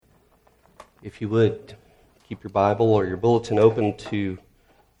If you would, keep your Bible or your bulletin open to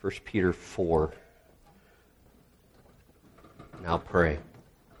 1 Peter 4. And I'll pray.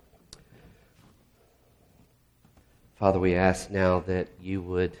 Father, we ask now that you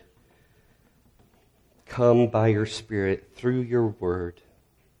would come by your Spirit through your word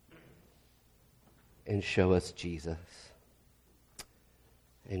and show us Jesus.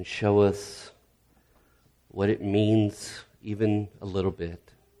 And show us what it means, even a little bit,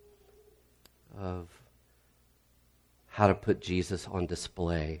 of how to put Jesus on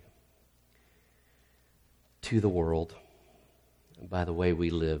display to the world by the way we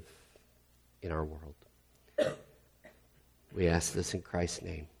live in our world. We ask this in Christ's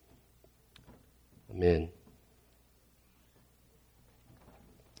name. Amen.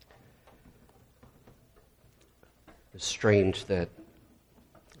 It's strange that,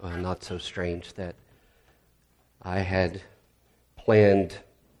 well, not so strange, that I had planned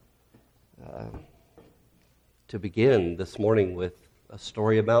to begin this morning with a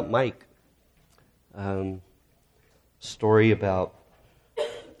story about Mike. Story about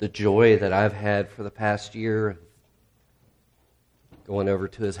the joy that I've had for the past year, going over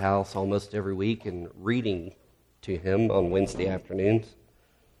to his house almost every week and reading to him on Wednesday afternoons.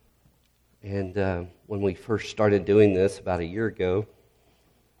 And when we first started doing this about a year ago,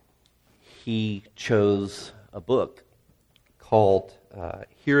 he chose a book called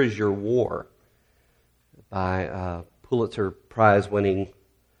Here Is Your War by a Pulitzer Prize-winning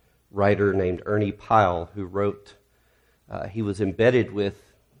writer named Ernie Pyle, who wrote, he was embedded with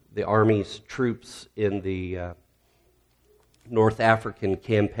the Army's troops in the North African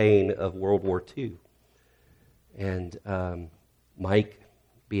campaign of World War II. And Mike,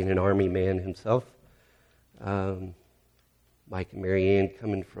 being an Army man himself, Mike and Mary Ann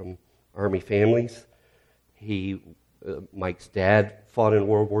coming from Army families, Mike's dad fought in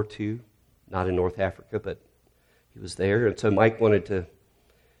World War II, not in North Africa, but he was there. And so Mike wanted to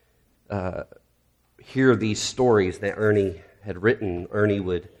hear these stories that Ernie had written. Ernie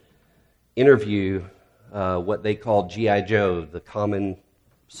would interview what they called G.I. Joe, the common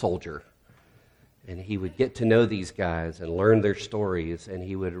soldier. And he would get to know these guys and learn their stories, and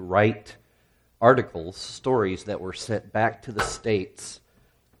he would write articles, stories that were sent back to the States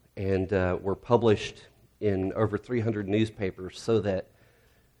and were published in over 300 newspapers so that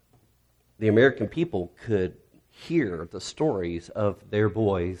the American people could hear the stories of their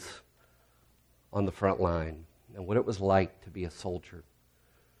boys on the front line and what it was like to be a soldier.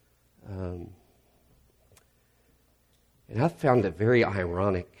 And I found it very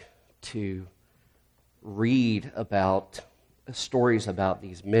ironic to read about stories about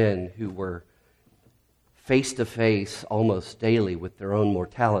these men who were face to face almost daily with their own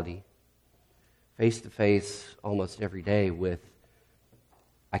mortality, face to face almost every day with,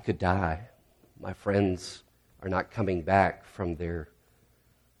 I could die. My friends are not coming back from their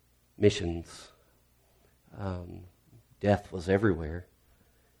missions. Death was everywhere.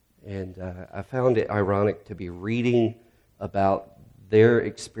 And I found it ironic to be reading about their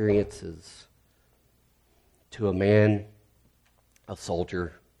experiences to a man, a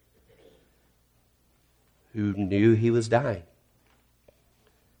soldier, who knew he was dying.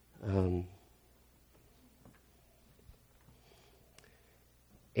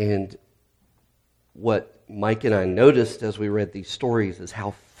 And what Mike and I noticed as we read these stories is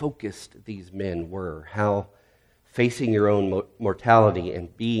how focused these men were, how facing your own mortality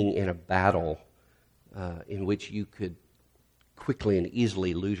and being in a battle in which you could quickly and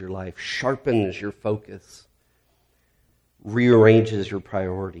easily lose your life sharpens your focus, rearranges your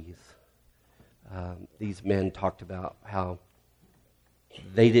priorities. These men talked about how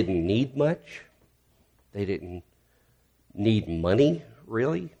they didn't need much. They didn't need money,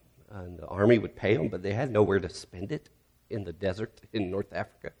 really. The Army would pay them, but they had nowhere to spend it in the desert in North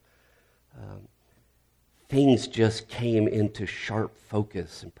Africa. Things just came into sharp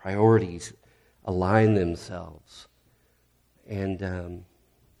focus and priorities aligned themselves. And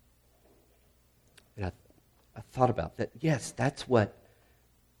I thought about that. Yes, that's what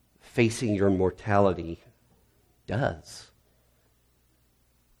facing your mortality does.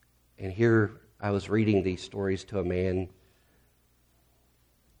 And here I was reading these stories to a man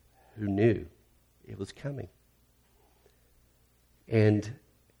who knew it was coming. And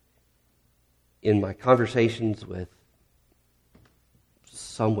in my conversations with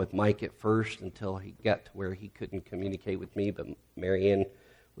Mike at first, until he got to where he couldn't communicate with me, but Mary Ann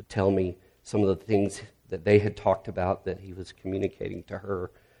would tell me some of the things that they had talked about that he was communicating to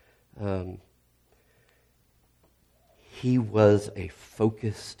her. He was a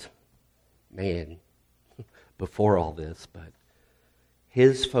focused man before all this, but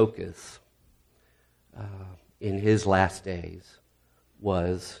his focus in his last days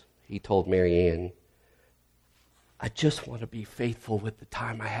was, he told Mary Ann, I just want to be faithful with the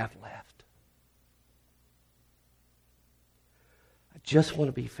time I have left. I just want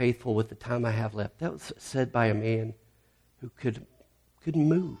to be faithful with the time I have left. That was said by a man who couldn't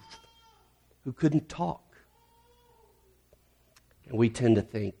move, who couldn't talk. And we tend to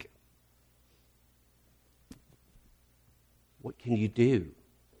think, what can you do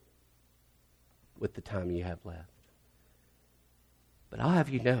with the time you have left? But I'll have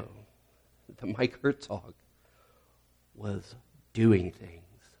you know that Mike Herzog was doing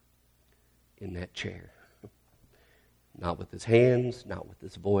things in that chair. Not with his hands, not with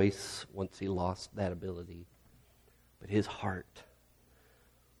his voice, once he lost that ability. But his heart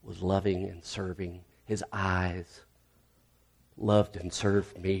was loving and serving. His eyes loved and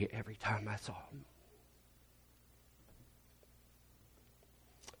served me every time I saw him.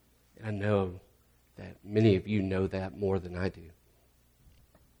 And I know that many of you know that more than I do.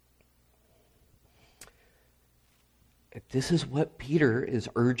 And this is what Peter is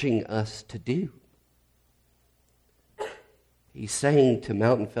urging us to do. He's saying to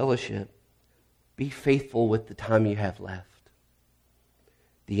Mountain Fellowship, be faithful with the time you have left.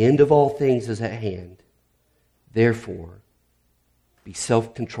 The end of all things is at hand. Therefore, be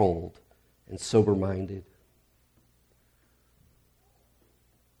self-controlled and sober-minded.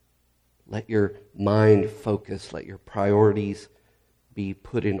 Let your mind focus. Let your priorities be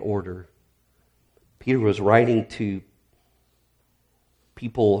put in order. Peter was writing to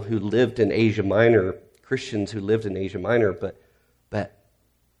people who lived in Asia Minor, Christians who lived in Asia Minor, but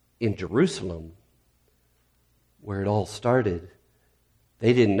in Jerusalem, where it all started,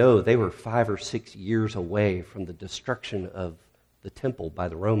 they didn't know they were 5 or 6 years away from the destruction of the temple by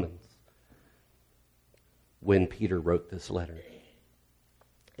the Romans when Peter wrote this letter.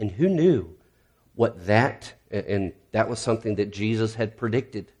 And who knew what that, and that was something that Jesus had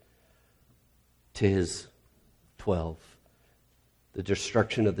predicted to his 12, the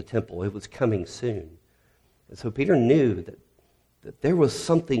destruction of the temple. It was coming soon. And so Peter knew that there was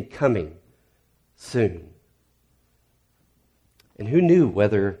something coming soon. And who knew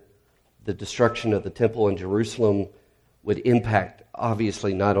whether the destruction of the temple in Jerusalem would impact,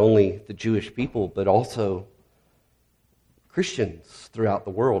 obviously, not only the Jewish people, but also Christians throughout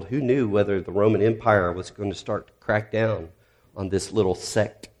the world. Who knew whether the Roman Empire was going to start to crack down on this little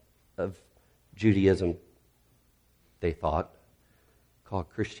sect of Judaism, they thought, called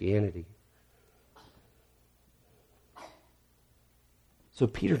Christianity. So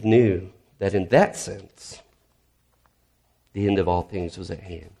Peter knew that in that sense, the end of all things was at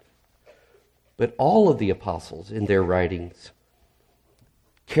hand. But all of the apostles in their writings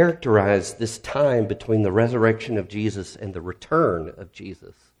characterized this time between the resurrection of Jesus and the return of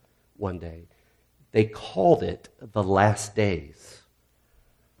Jesus one day. They called it the last days.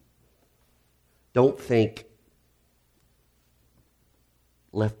 Don't think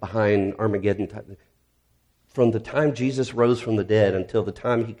left behind Armageddon time. From the time Jesus rose from the dead until the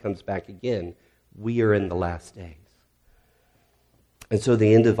time he comes back again, we are in the last days. And so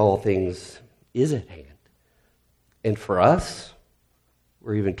the end of all things is at hand. And for us,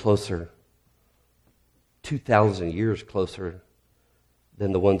 we're even closer, 2,000 years closer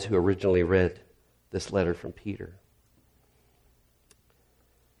than the ones who originally read this letter from Peter.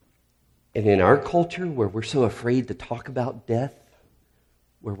 And in our culture, where we're so afraid to talk about death,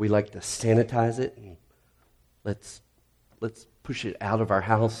 where we like to sanitize it and let's push it out of our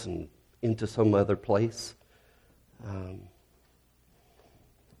house and into some other place,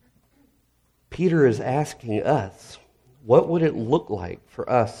 Peter is asking us, what would it look like for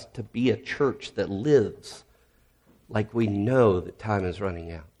us to be a church that lives like we know that time is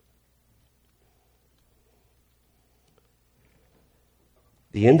running out?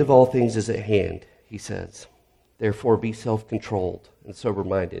 The end of all things is at hand, he says. Therefore, be self-controlled and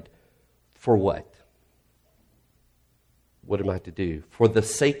sober-minded. For what? What am I to do? For the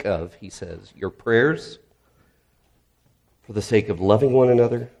sake of, he says, your prayers, for the sake of loving one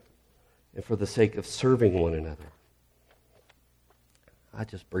another, and for the sake of serving one another. I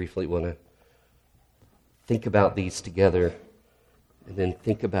just briefly want to think about these together and then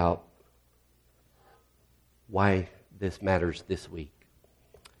think about why this matters this week.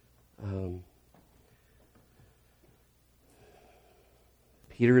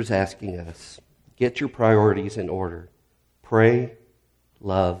 Peter is asking us, get your priorities in order. Pray,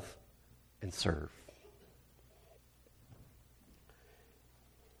 love, and serve.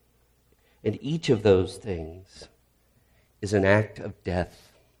 And each of those things is an act of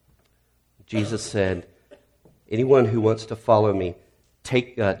death. Jesus said, anyone who wants to follow me,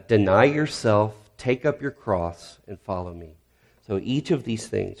 deny yourself, take up your cross and follow me. So each of these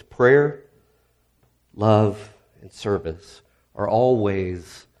things, prayer, love, and service, are all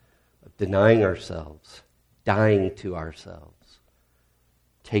ways of denying ourselves, dying to ourselves,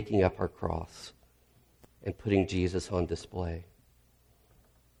 taking up our cross, and putting Jesus on display.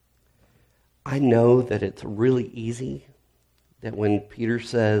 I know that it's really easy that when Peter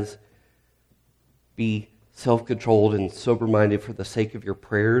says, be self-controlled and sober-minded for the sake of your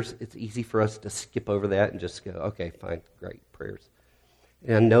prayers, it's easy for us to skip over that and just go, okay, fine, great, prayers.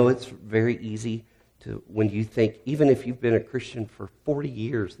 And I know it's very easy to, when you think, even if you've been a Christian for 40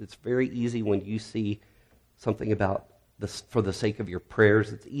 years, it's very easy when you see something about this, for the sake of your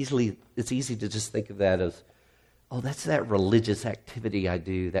prayers, it's easy to just think of that as, oh, that's that religious activity I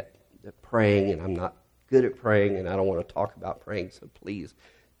do, that praying, and I'm not good at praying, and I don't want to talk about praying, so please,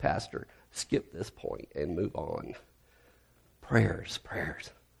 Pastor, skip this point and move on. Prayers.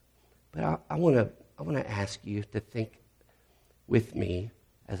 But I want to ask you to think with me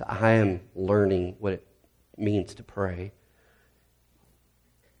as I am learning what it means to pray.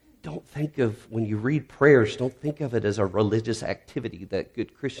 Don't think of, when you read prayers, don't think of it as a religious activity that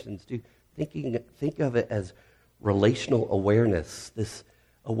good Christians do. Think of it as relational awareness, this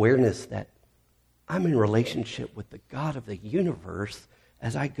awareness that I'm in relationship with the God of the universe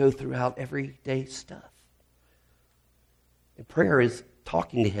as I go throughout everyday stuff. And prayer is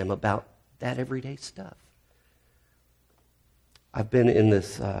talking to him about that everyday stuff. I've been in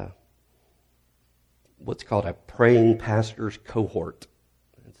this, what's called a praying pastors cohort.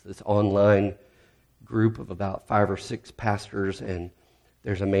 It's this online group of about 5 or 6 pastors, and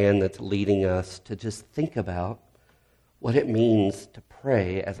there's a man that's leading us to just think about what it means to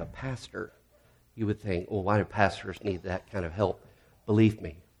pray as a pastor. You would think, well, why do pastors need that kind of help? Believe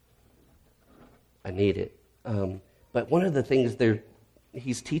me, I need it. But one of the things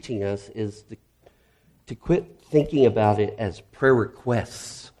he's teaching us is to quit thinking about it as prayer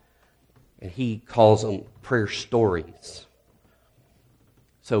requests. And he calls them prayer stories.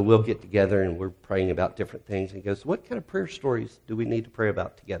 So we'll get together and we're praying about different things. And he goes, what kind of prayer stories do we need to pray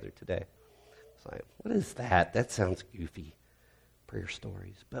about together today? It's like, what is that? That sounds goofy, prayer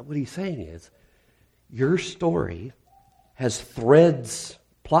stories. But what he's saying is, your story has threads,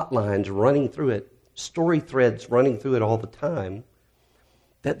 plot lines running through it, story threads running through it all the time,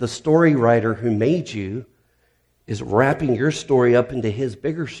 that the story writer who made you is wrapping your story up into his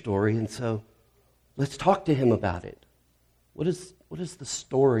bigger story, and so let's talk to him about it. What is the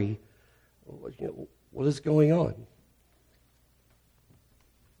story? What is going on?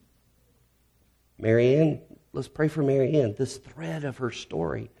 Marianne, let's pray for Marianne. This thread of her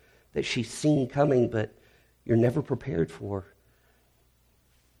story that she's seen coming, but you're never prepared for.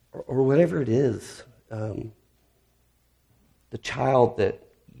 Or whatever it is. The child that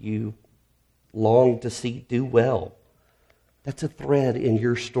you long to see do well. That's a thread in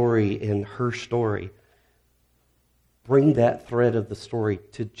your story, in her story. Bring that thread of the story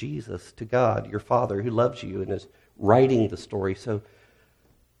to Jesus, to God, your Father who loves you and is writing the story. So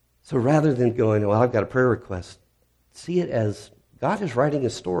rather than going, well, I've got a prayer request, see it as God is writing a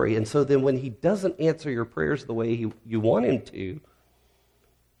story. And so then when he doesn't answer your prayers the way you want him to,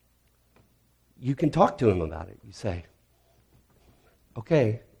 you can talk to him about it. You say,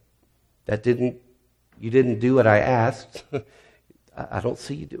 okay, you didn't do what I asked. I don't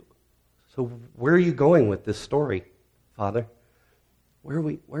see you do. So where are you going with this story, Father? Where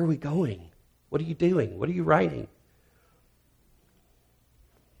are we going? What are you doing? What are you writing?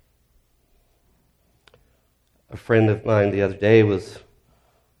 A friend of mine the other day was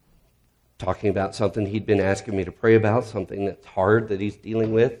talking about something he'd been asking me to pray about, something that's hard that he's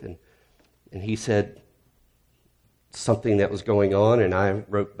dealing with, and he said something that was going on, and I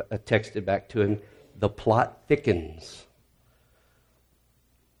texted back to him, the plot thickens.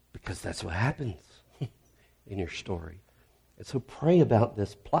 Because that's what happens in your story. And so pray about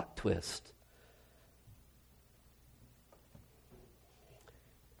this plot twist.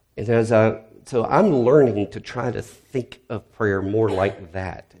 And so I'm learning to try to think of prayer more like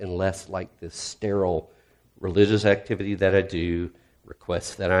that and less like this sterile religious activity that I do,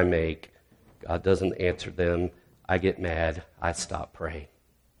 requests that I make. God doesn't answer them. I get mad. I stop praying.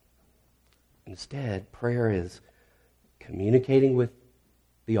 Instead, prayer is communicating with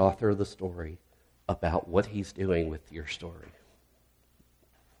the author of the story about what he's doing with your story,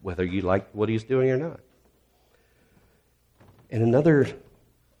 whether you like what he's doing or not. And another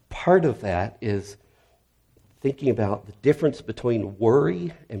part of that is thinking about the difference between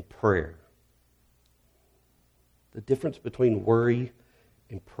worry and prayer. The difference between worry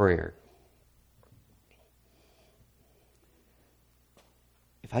and prayer.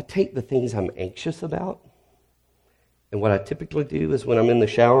 if I take the things I'm anxious about, and what I typically do is when I'm in the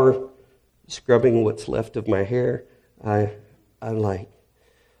shower, scrubbing what's left of my hair, I'm like,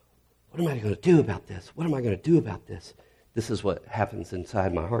 what am I going to do about this? What am I going to do about this? This is what happens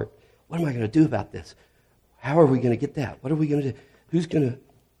inside my heart. What am I going to do about this? How are we going to get that? What are we going to do?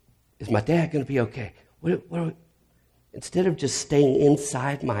 Is my dad going to be okay? Instead of just staying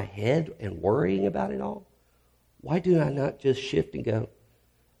inside my head and worrying about it all, why do I not just shift and go,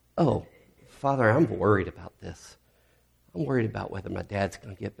 oh, Father, I'm worried about this. I'm worried about whether my dad's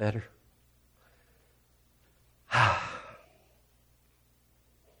going to get better.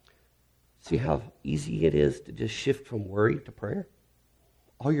 See how easy it is to just shift from worry to prayer?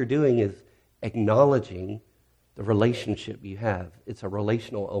 All you're doing is acknowledging the relationship you have. It's a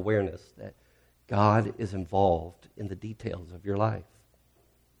relational awareness that God is involved in the details of your life.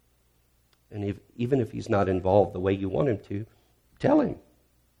 And even if he's not involved the way you want him to, tell him.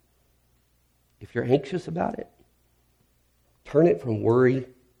 If you're anxious about it, turn it from worry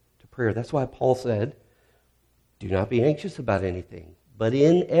to prayer. That's why Paul said, do not be anxious about anything, but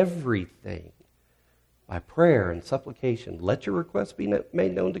in everything, by prayer and supplication, let your requests be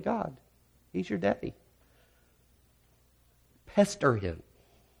made known to God. He's your daddy. Pester him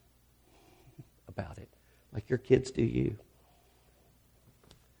about it, like your kids do you.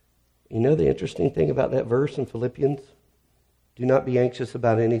 You know the interesting thing about that verse in Philippians? Do not be anxious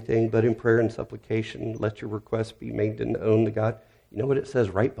about anything, but in prayer and supplication, let your requests be made known to God. You know what it says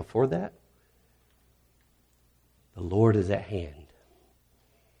right before that? The Lord is at hand.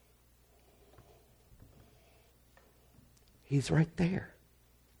 He's right there.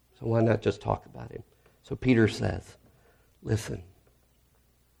 So why not just talk about him? So Peter says, listen,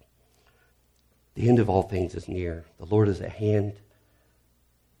 the end of all things is near. The Lord is at hand.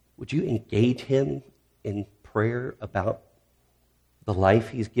 Would you engage him in prayer about the life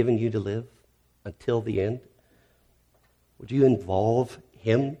he's given you to live until the end? Would you involve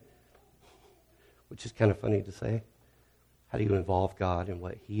him? Which is kind of funny to say. How do you involve God in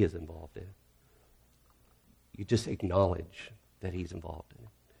what he is involved in? You just acknowledge that he's involved in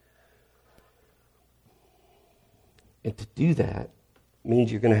it. And to do that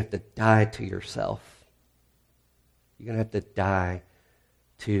means you're going to have to die to yourself. You're going to have to die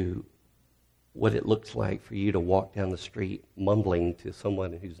to what it looks like for you to walk down the street mumbling to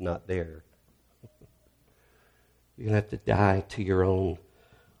someone who's not there. You're going to have to die to your own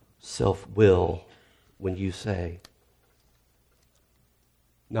self-will when you say,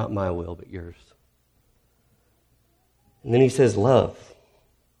 not my will, but yours. And then he says love.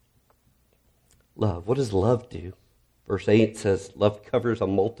 Love. What does love do? Verse 8 says, love covers a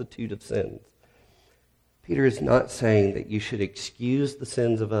multitude of sins. Peter is not saying that you should excuse the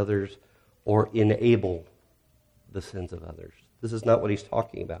sins of others or enable the sins of others. This is not what he's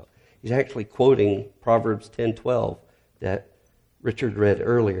talking about. He's actually quoting Proverbs 10:12 that Richard read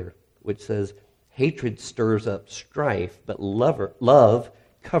earlier, which says, hatred stirs up strife, but love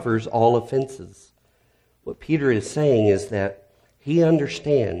covers all offenses. What Peter is saying is that he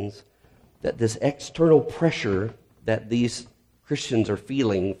understands that this external pressure that these Christians are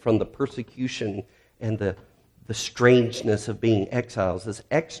feeling from the persecution and the strangeness of being exiles, this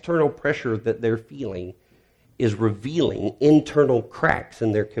external pressure that they're feeling is revealing internal cracks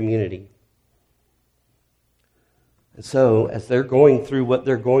in their community. And so, as they're going through what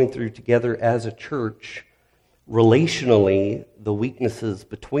they're going through together as a church, relationally, the weaknesses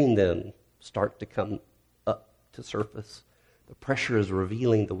between them start to come up to surface. The pressure is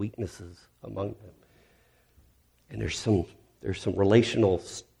revealing the weaknesses among them. And there's some relational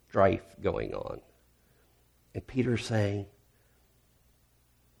strife going on. And Peter's saying,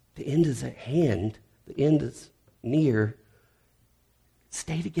 the end is at hand. The end is near.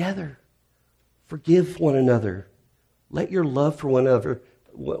 Stay together. Forgive one another. Let your love for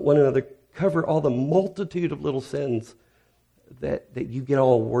one another cover all the multitude of little sins that you get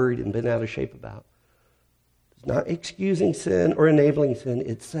all worried and bent out of shape about. It's not excusing sin or enabling sin.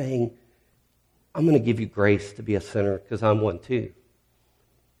 It's saying, I'm going to give you grace to be a sinner because I'm one too.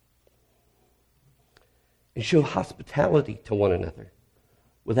 And show hospitality to one another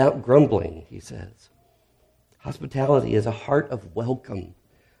without grumbling, he says. Hospitality is a heart of welcome,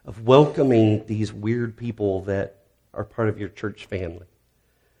 of welcoming these weird people that are part of your church family.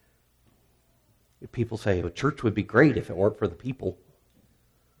 If people say, well, church would be great if it weren't for the people.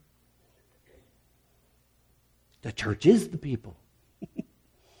 The church is the people.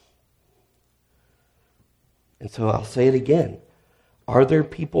 And so I'll say it again. Are there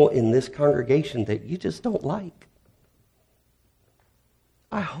people in this congregation that you just don't like?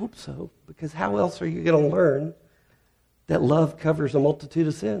 I hope so, because how else are you going to learn that love covers a multitude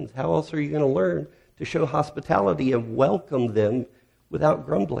of sins. How else are you going to learn to show hospitality and welcome them without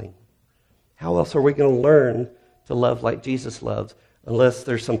grumbling? How else are we going to learn to love like Jesus loves unless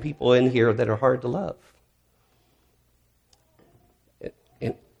there's some people in here that are hard to love?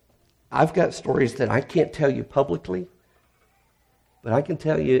 And I've got stories that I can't tell you publicly, but I can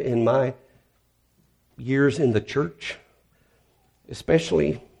tell you in my years in the church,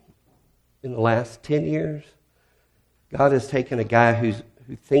 especially in the last 10 years, God has taken a guy who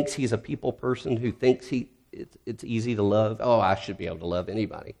thinks he's a people person, who thinks it's easy to love. Oh, I should be able to love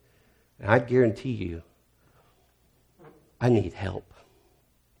anybody. And I guarantee you, I need help.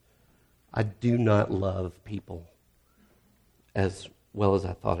 I do not love people as well as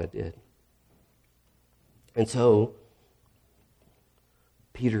I thought I did. And so,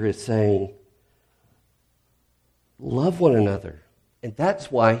 Peter is saying, love one another. And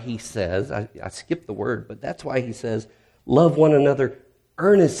that's why he says, I skipped the word, but that's why he says, love one another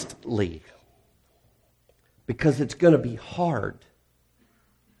earnestly. Because it's going to be hard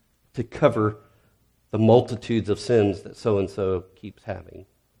to cover the multitudes of sins that so-and-so keeps having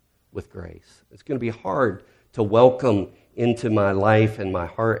with grace. It's going to be hard to welcome into my life and my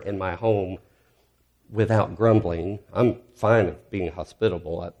heart and my home without grumbling. I'm fine with being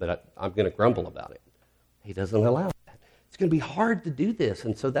hospitable, but I'm going to grumble about it. He doesn't allow that. It's going to be hard to do this,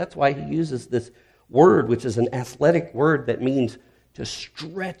 and so that's why he uses this word, which is an athletic word that means to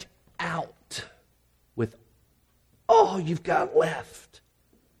stretch out with all you've got left.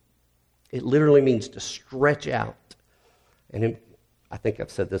 It literally means to stretch out. And I think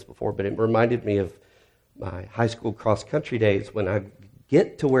I've said this before, but it reminded me of my high school cross-country days when I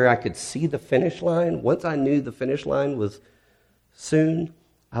get to where I could see the finish line. Once I knew the finish line was soon,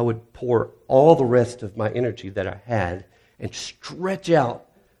 I would pour all the rest of my energy that I had and stretch out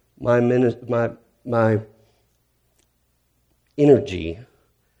my energy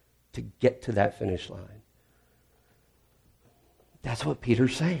to get to that finish line. That's what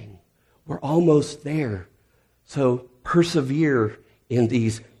Peter's saying. We're almost there. So persevere in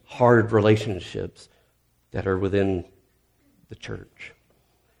these hard relationships that are within the church.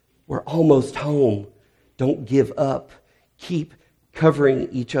 We're almost home. Don't give up. Keep covering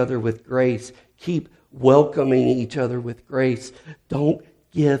each other with grace. Keep welcoming each other with grace. Don't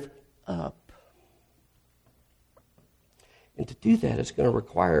give up. And to do that is going to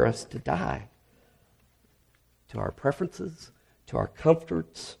require us to die to our preferences, to our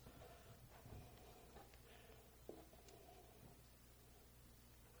comforts.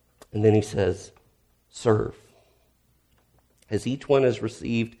 And then he says, serve. As each one has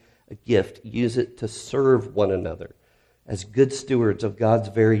received a gift, use it to serve one another as good stewards of God's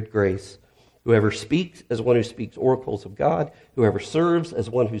varied grace. Whoever speaks as one who speaks oracles of God, whoever serves as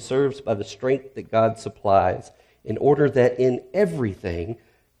one who serves by the strength that God supplies, in order that in everything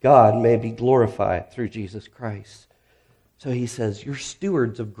God may be glorified through Jesus Christ. So he says, you're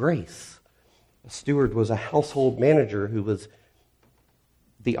stewards of grace. A steward was a household manager who was,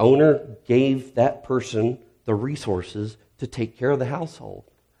 the owner gave that person the resources to take care of the household.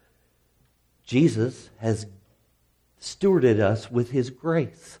 Jesus has stewarded us with his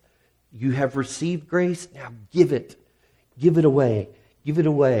grace. You have received grace, now give it. Give it away. Give it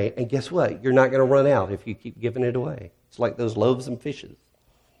away. And guess what? You're not going to run out if you keep giving it away. It's like those loaves and fishes.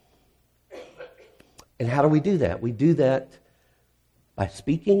 And how do we do that? We do that by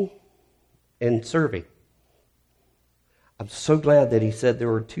speaking and serving. I'm so glad that he said there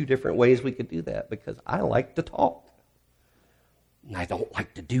were two different ways we could do that, because I like to talk and I don't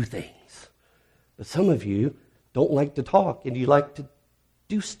like to do things. But some of you don't like to talk and you like to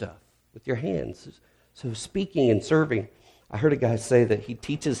do stuff with your hands. So speaking and serving, I heard a guy say that he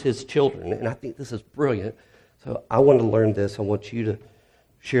teaches his children, and I think this is brilliant. So I want to learn this. I want you to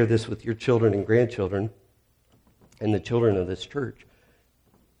share this with your children and grandchildren and the children of this church.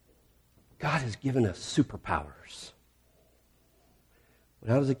 God has given us superpowers.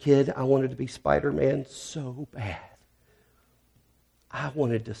 When I was a kid, I wanted to be Spider-Man so bad. I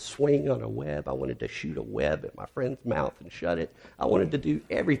wanted to swing on a web. I wanted to shoot a web at my friend's mouth and shut it. I wanted to do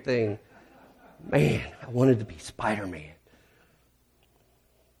everything. Man, I wanted to be Spider-Man.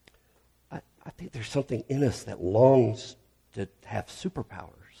 I think there's something in us that longs to have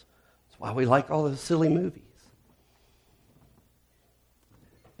superpowers. That's why we like all those silly movies.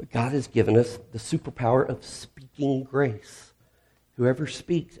 But God has given us the superpower of speaking grace. Whoever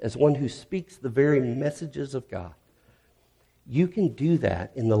speaks as one who speaks the very messages of God. You can do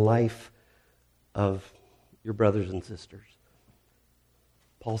that in the life of your brothers and sisters.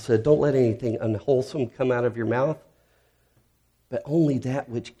 Paul said, don't let anything unwholesome come out of your mouth, but only that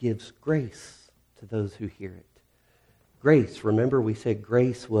which gives grace to those who hear it. Grace, remember we said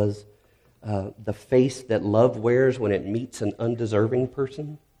grace was the face that love wears when it meets an undeserving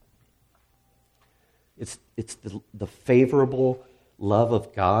person. It's the favorable love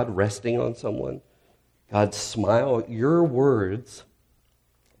of God resting on someone. God's smile, your words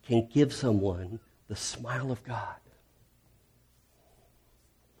can give someone the smile of God.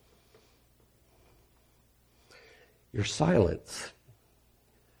 Your silence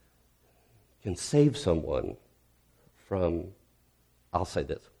can save someone from, I'll say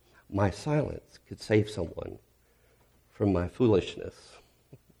this, my silence could save someone from my foolishness.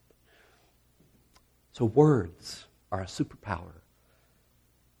 So words are a superpower.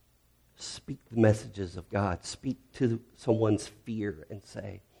 Speak the messages of God. Speak to someone's fear and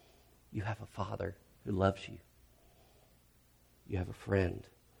say, you have a Father who loves you. You have a friend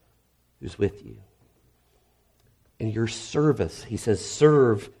who's with you. And your service, he says,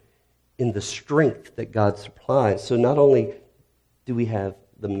 serve in the strength that God supplies. So not only do we have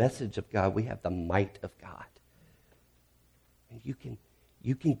the message of God, we have the might of God. And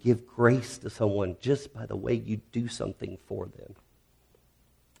you can give grace to someone just by the way you do something for them.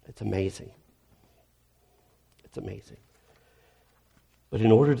 It's amazing. It's amazing. But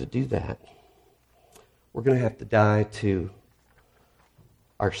in order to do that, we're going to have to die to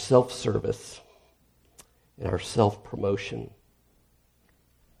our self-service and our self-promotion.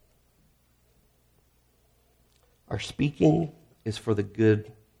 Our speaking is for the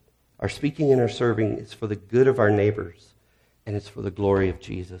good. Our speaking and our serving is for the good of our neighbors, and it's for the glory of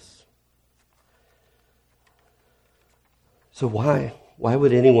Jesus. So why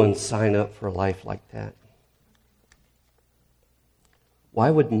would anyone sign up for a life like that? Why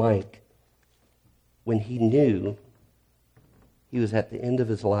would Mike, when he knew he was at the end of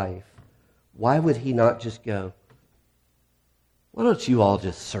his life, why would he not just go, why don't you all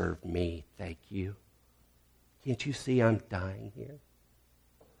just serve me, thank you? Can't you see I'm dying here?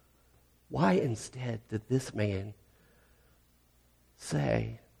 Why instead did this man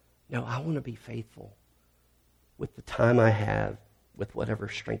say, no, I want to be faithful with the time I have, with whatever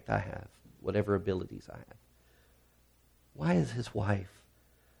strength I have, whatever abilities I have? Why is his wife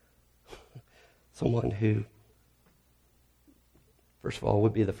someone who, first of all,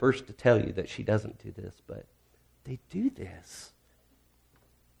 would be the first to tell you that she doesn't do this, but they do this?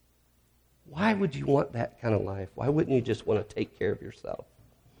 Why would you want that kind of life? Why wouldn't you just want to take care of yourself?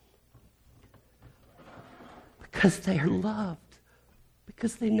 Because they are loved.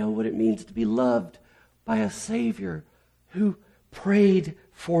 Because they know what it means to be loved by a Savior who prayed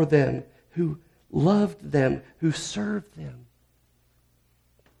for them, who loved them, who served them,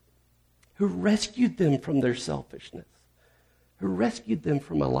 who rescued them from their selfishness, who rescued them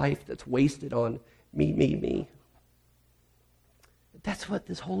from a life that's wasted on me, me, me. That's what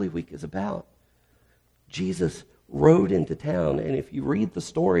this Holy Week is about. Jesus rode into town, and if you read the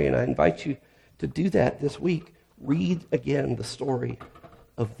story, and I invite you to do that this week, read again the story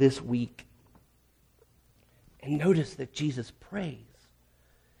of this week. And notice that Jesus prays.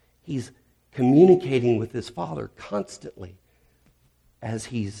 He's communicating with his Father constantly as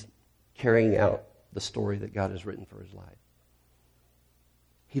he's carrying out the story that God has written for his life.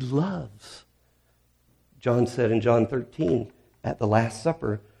 He loves. John said in John 13 at the Last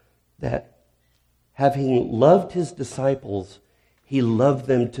Supper that having loved his disciples, he loved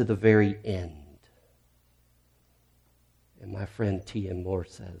them to the very end. And my friend T.M. Moore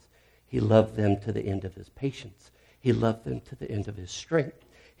says, he loved them to the end of his patience. He loved them to the end of his strength.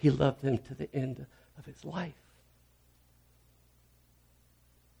 He loved them to the end of his life.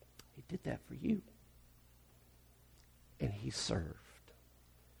 He did that for you. And he served.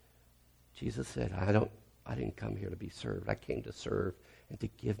 Jesus said, I didn't come here to be served. I came to serve and to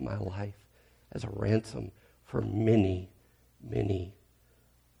give my life as a ransom for many, many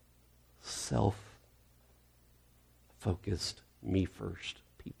self-focused, me-first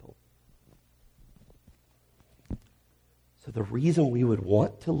people. So the reason we would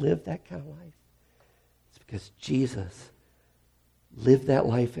want to live that kind of life is because Jesus lived that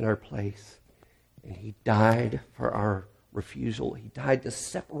life in our place, and he died for our refusal. He died to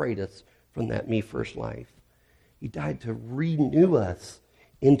separate us from that me-first life. He died to renew us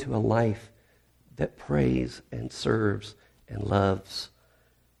into a life that prays and serves and loves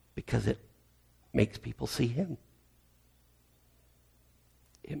because it makes people see him.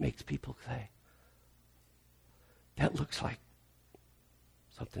 It makes people say, that looks like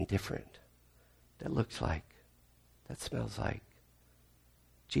something different. That looks like, that smells like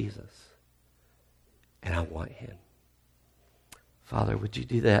Jesus. And I want him. Father, would you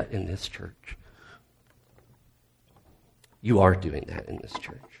do that in this church? You are doing that in this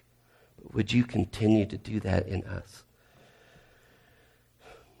church. But would you continue to do that in us?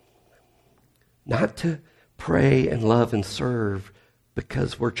 Not to pray and love and serve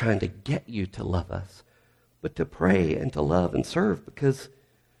because we're trying to get you to love us, but to pray and to love and serve because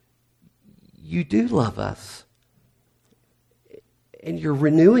you do love us. And you're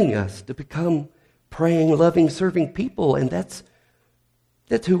renewing us to become praying, loving, serving people. And that's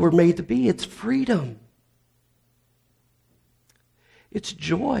who we're made to be. It's freedom. It's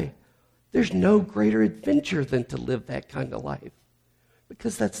joy. There's no greater adventure than to live that kind of life,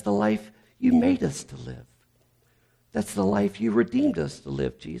 because that's the life you made us to live. That's the life you redeemed us to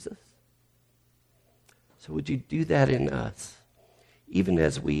live, Jesus. So would you do that in us, even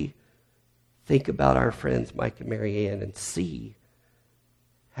as we think about our friends Mike and Mary Ann and see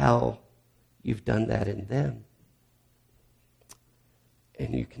how you've done that in them,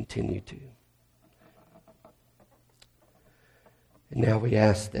 and you continue to. And now we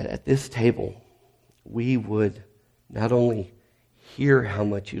ask that at this table, we would not only hear how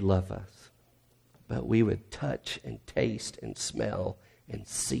much you love us, but we would touch and taste and smell and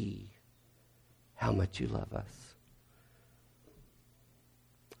see how much you love us.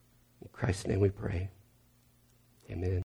 In Christ's name we pray. Amen.